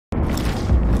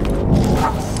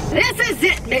This is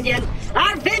it, minion.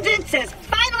 Our vengeance is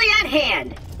finally at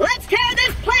hand. Let's tear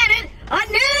this planet a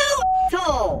new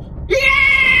asshole. Yeah!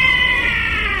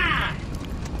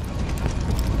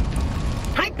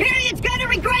 Hyperion's gonna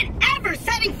regret ever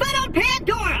setting foot on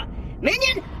Pandora.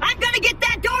 Minion, I'm gonna get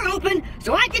that door open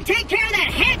so I can take care of that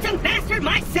handsome bastard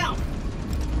myself.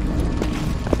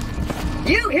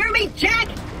 You hear me, Jack?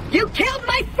 You killed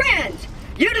my friends.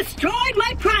 You destroyed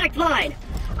my product line.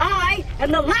 I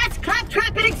am the last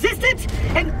claptrap in existence,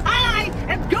 and I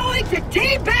am going to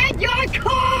teabag your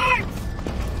corpse!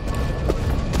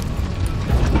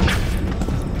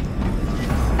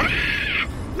 Ah!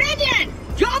 Minion!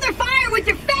 Draw their fire with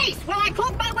your face while I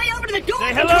cloak my way over to the door.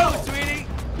 Say hello, sweetie!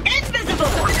 Invisible!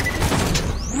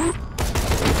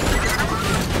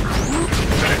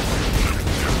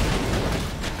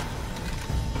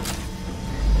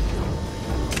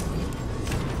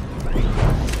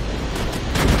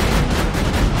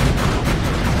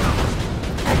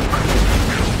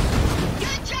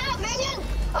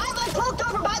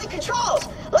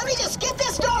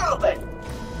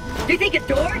 You think a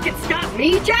door can stop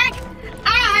me, Jack?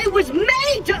 I was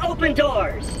made to open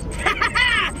doors!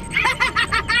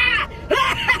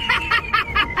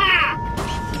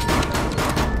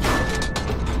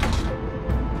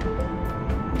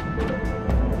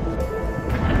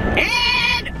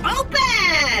 And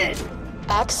open!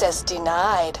 Access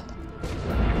denied.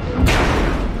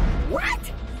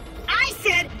 What? I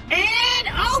said and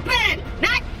open,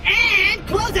 not and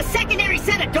close a secondary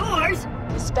set of doors!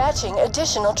 Dispatching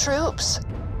additional troops.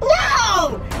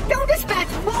 No! Don't dispatch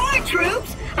more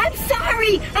troops! I'm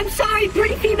sorry,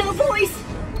 pretty female voice!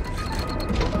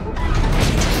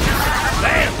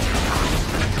 Bam!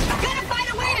 I'm gonna find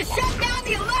a way to shut down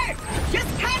the alert! Just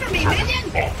cover me,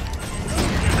 minion!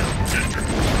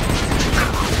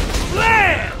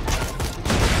 Blam!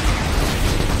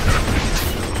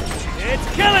 It's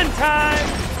killing time!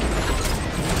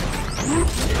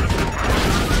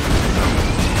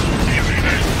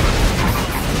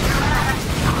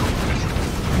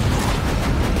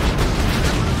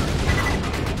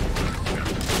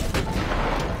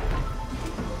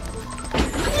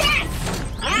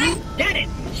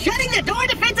 Shutting the door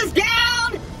defenses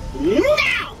down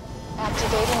now!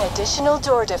 Activating additional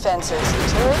door defenses.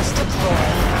 Turrets deployed.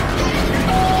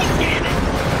 Damn it!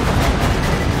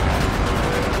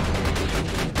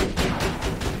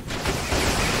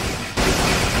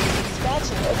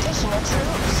 Dispatching additional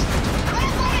troops.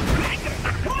 Red light cracker!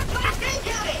 More blast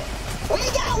incoming! We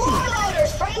got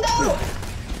warlorders, friendo!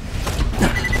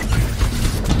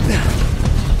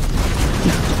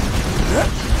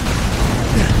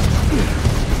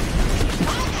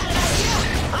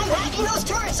 Those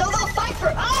turrets, so they'll fight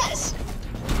for us!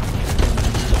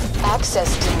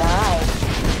 Access denied.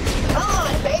 Come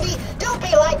on, baby! Don't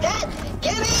be like that!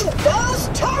 Give me those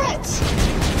turrets!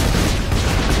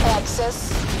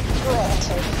 Access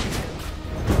granted.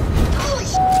 Holy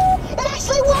shit! It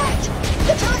actually worked!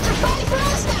 The turrets are fighting for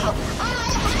us now!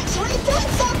 I actually did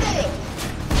something!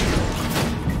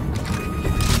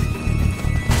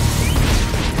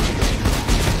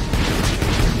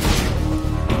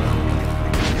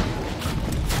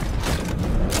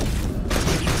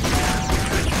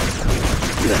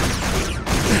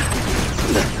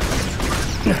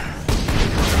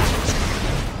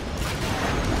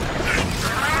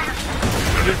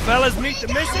 You fellas meet the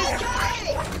missus?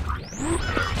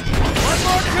 One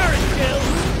more turret kill!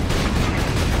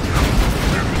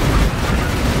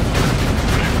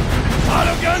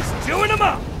 Auto guns chewing them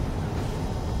up!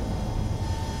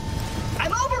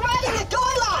 I'm overriding the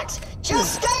door locks!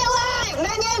 Just stay alive,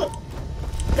 minion!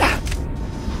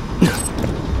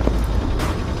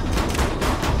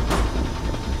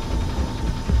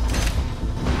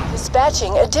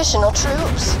 Dispatching additional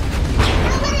troops.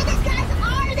 How many of these guys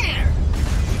are there?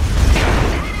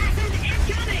 Badasses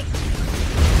incoming!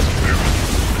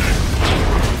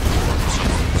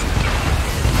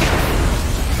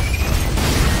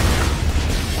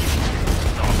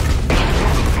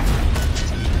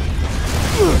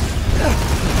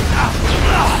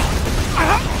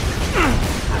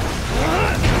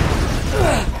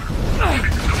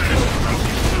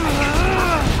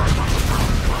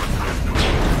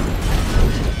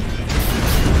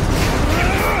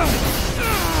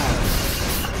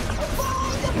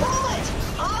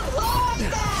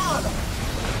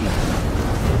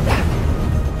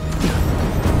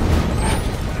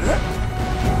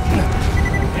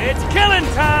 It's killing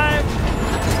time!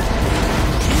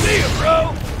 See ya, bro!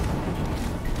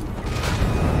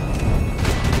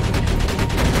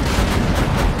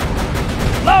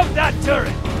 Load that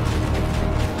turret!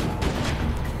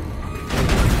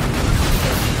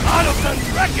 Auto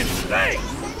unreckoned thing!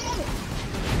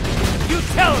 You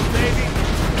tell him, baby!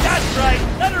 That's right,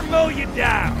 let her mow you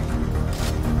down!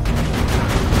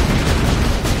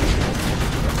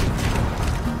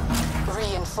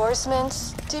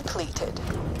 Reinforcements depleted.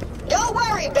 Don't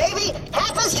worry, baby.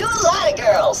 Happens to a lot of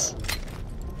girls.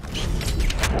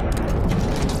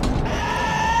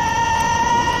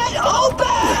 And open!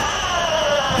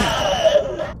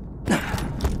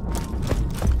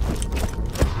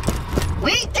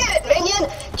 We did it, Minion!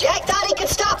 Jack thought he could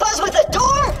stop us with a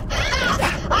door?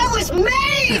 Ha! I was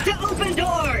made to open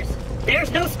doors!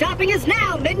 There's no stopping us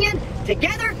now, Minion!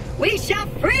 Together, we shall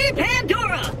free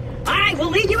Pandora! I will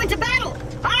lead you into battle!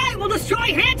 I will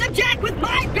destroy Handsome Jack with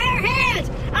my bare hands!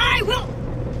 I will...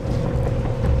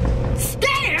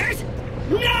 Stairs?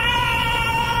 No!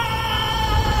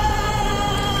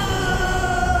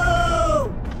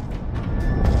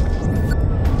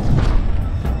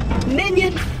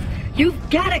 Minion, you've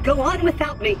gotta go on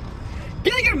without me.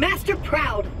 Do your master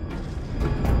proud.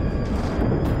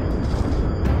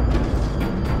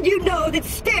 You know that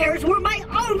stairs were my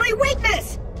only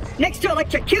weakness! Next to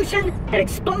electrocution, and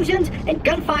explosions, and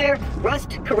gunfire,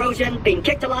 rust, corrosion, being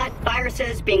kicked a lot,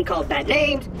 viruses, being called bad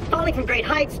names, falling from great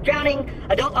heights, drowning,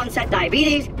 adult onset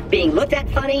diabetes, being looked at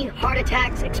funny, heart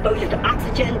attacks, exposure to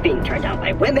oxygen, being turned down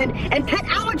by women, and pet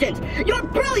allergens. Your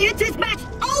brilliance is matched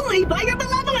only by your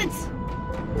malevolence!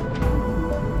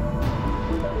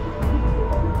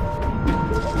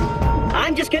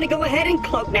 I'm just gonna go ahead and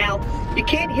cloak now. You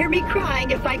can't hear me crying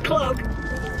if I cloak.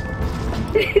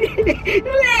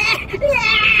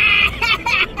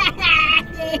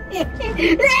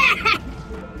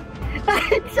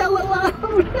 I'm so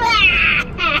alone.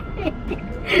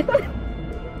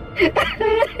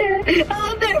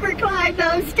 I'll never climb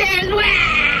those stairs.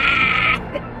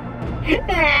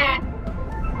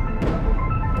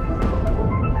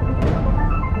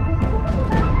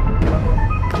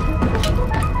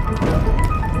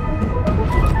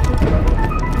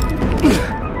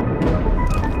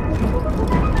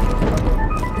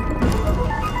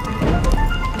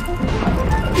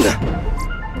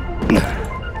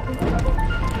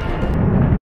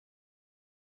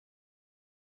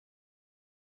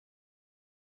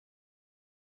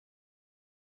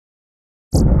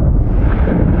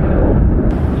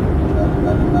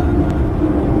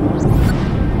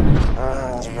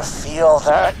 Feel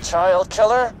that, child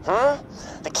killer?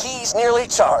 The key's nearly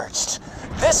charged.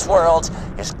 This world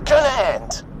is gonna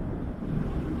end.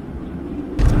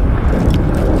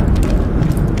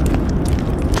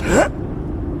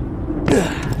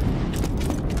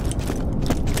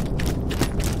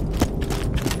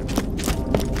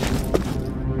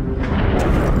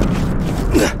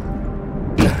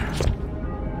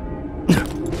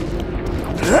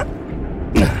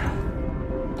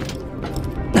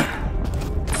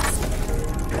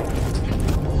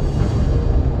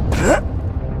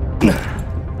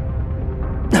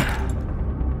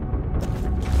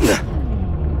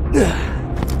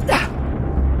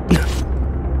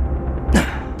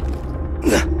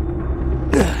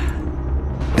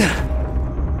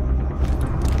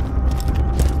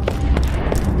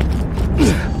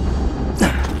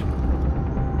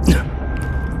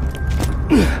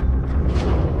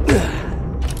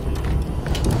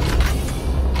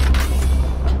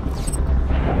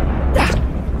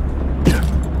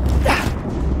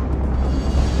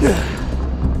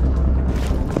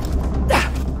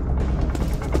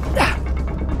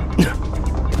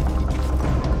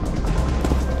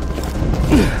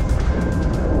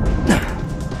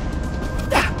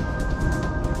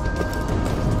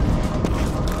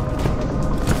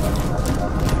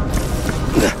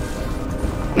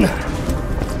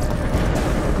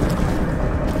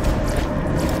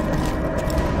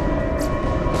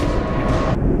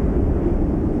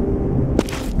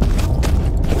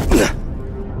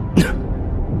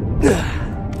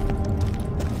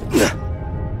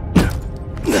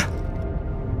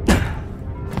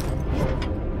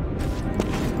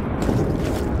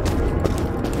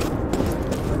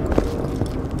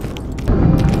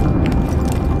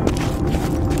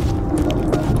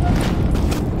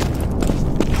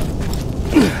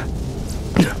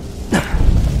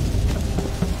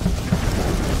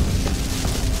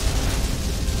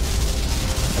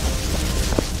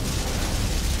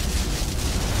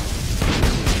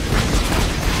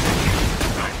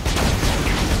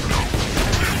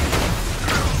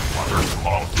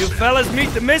 You fellas meet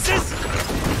the missus?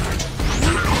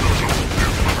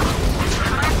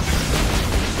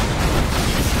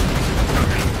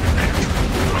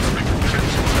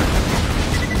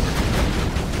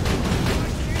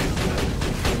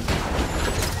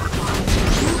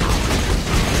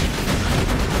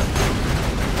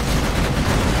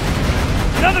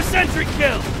 sentry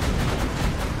kill!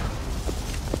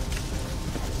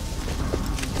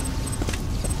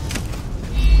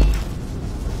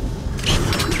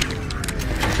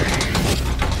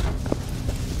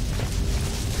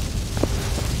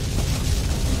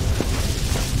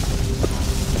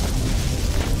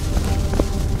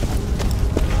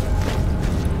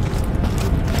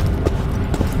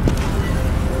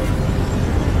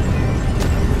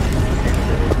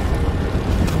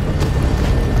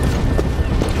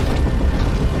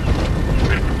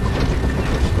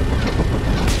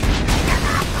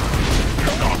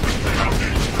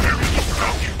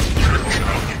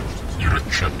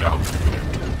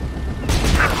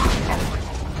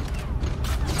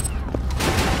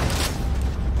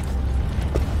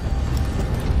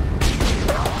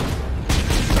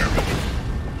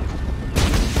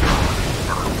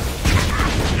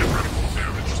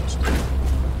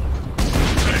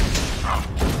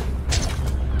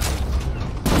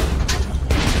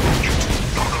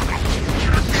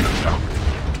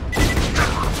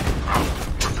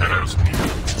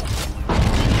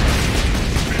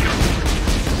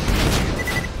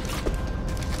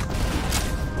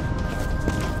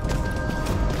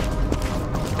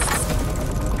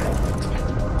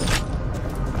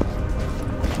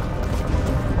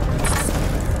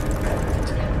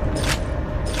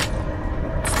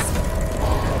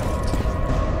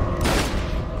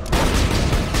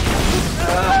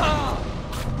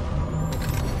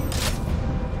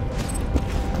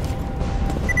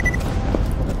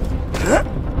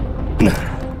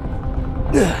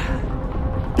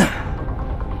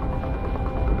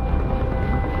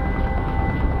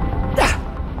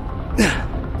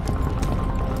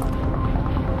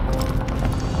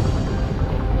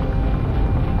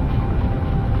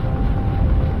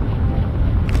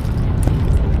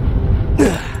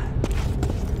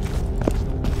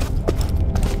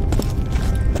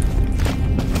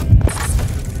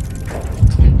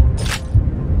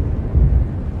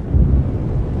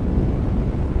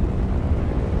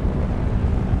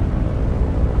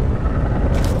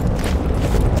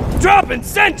 Dropping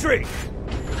sentry!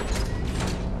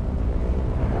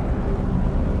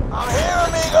 I'm here,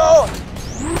 amigo!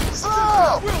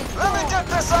 Slow! Let me get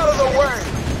this out of the way!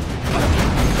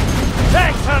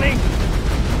 Thanks, honey!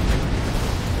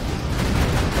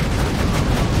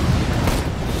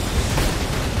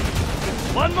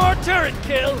 One more turret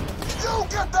kill! You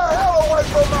get the hell away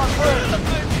from my friend!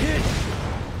 I'm hit!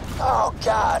 Oh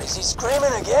God, is he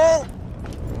screaming again?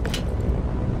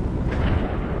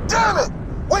 Damn it!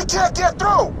 We can't get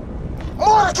through!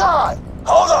 Mordecai!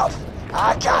 Hold up!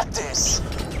 I got this!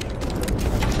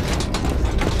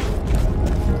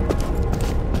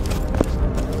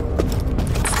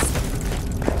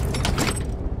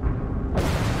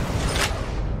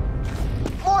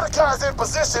 Mordecai's in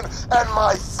position, and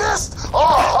my fists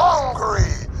are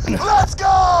hungry! Let's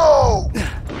go!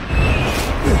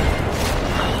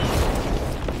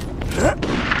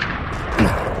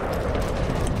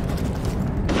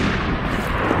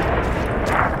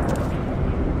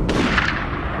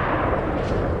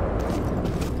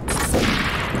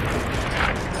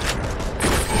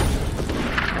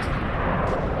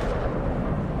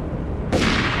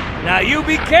 Now you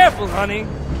be careful, honey.